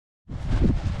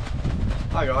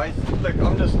Hi guys, look,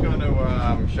 I'm just going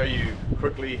to show you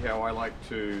quickly how I like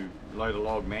to load a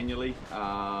log manually.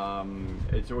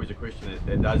 It's always a question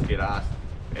that does get asked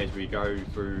as we go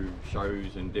through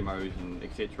shows and demos and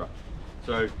etc.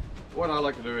 So what I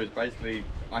like to do is basically,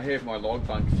 I have my log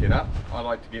bunk set up. I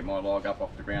like to get my log up off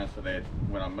the ground so that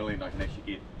when I'm milling I can actually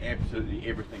get absolutely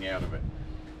everything out of it.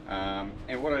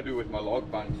 And what I do with my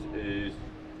log bunks is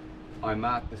I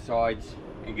mark the sides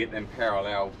and get them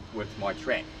parallel with my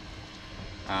track.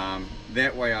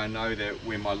 That way I know that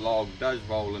when my log does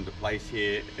roll into place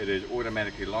here, it is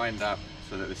automatically lined up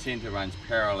so that the center runs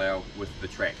parallel with the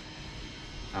track.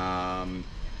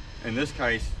 In this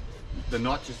case, the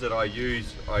notches that I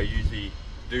usually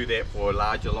do that for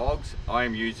larger logs. I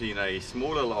am using a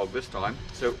smaller log this time,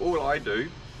 so all I do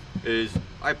is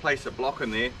I place a block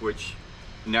in there which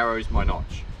narrows my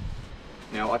notch.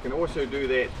 Now I can also do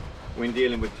that when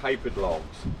dealing with tapered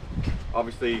logs.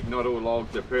 Obviously not all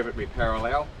logs are perfectly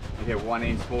parallel. You have one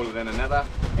end smaller than another,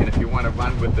 and if you want to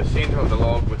run with the center of the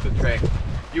log with the track,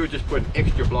 you would just put an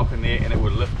extra block in there and it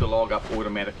would lift the log up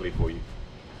automatically for you.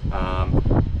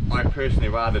 I personally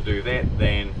rather do that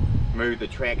than move the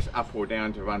tracks up or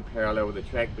down to run parallel with the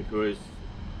track, because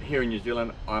here in New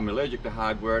Zealand I'm allergic to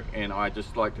hard work and I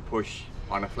just like to push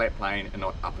on a flat plane and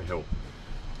not up a hill.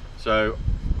 So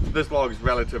this log is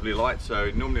relatively light, so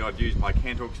normally I'd use my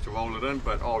cant hooks to roll it in,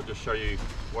 but I'll just show you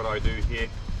what I do here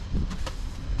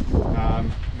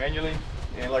manually.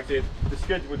 And like I said, the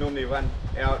skids would normally run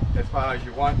out as far as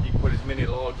you want. You can put as many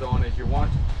logs on as you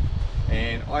want,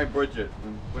 and I bridge it.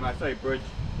 And when I say bridge,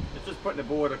 it's just putting the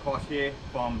board across here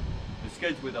from the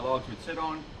skids where the logs would sit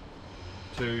on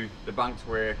to the bunks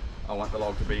where I want the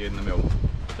log to be in the mill.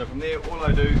 So from there, all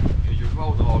I do is you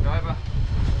roll the log over,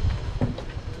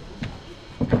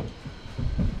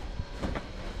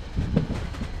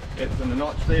 it's in the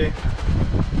notch there.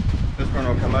 This one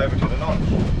will come over to the notch,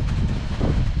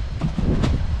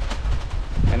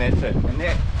 and that's it, and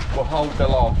that will hold the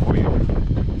log for you.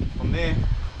 From there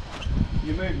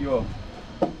you move your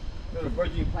little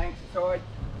bridging planks aside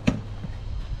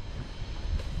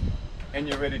and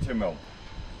you're ready to mill.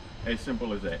 As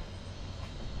simple as that.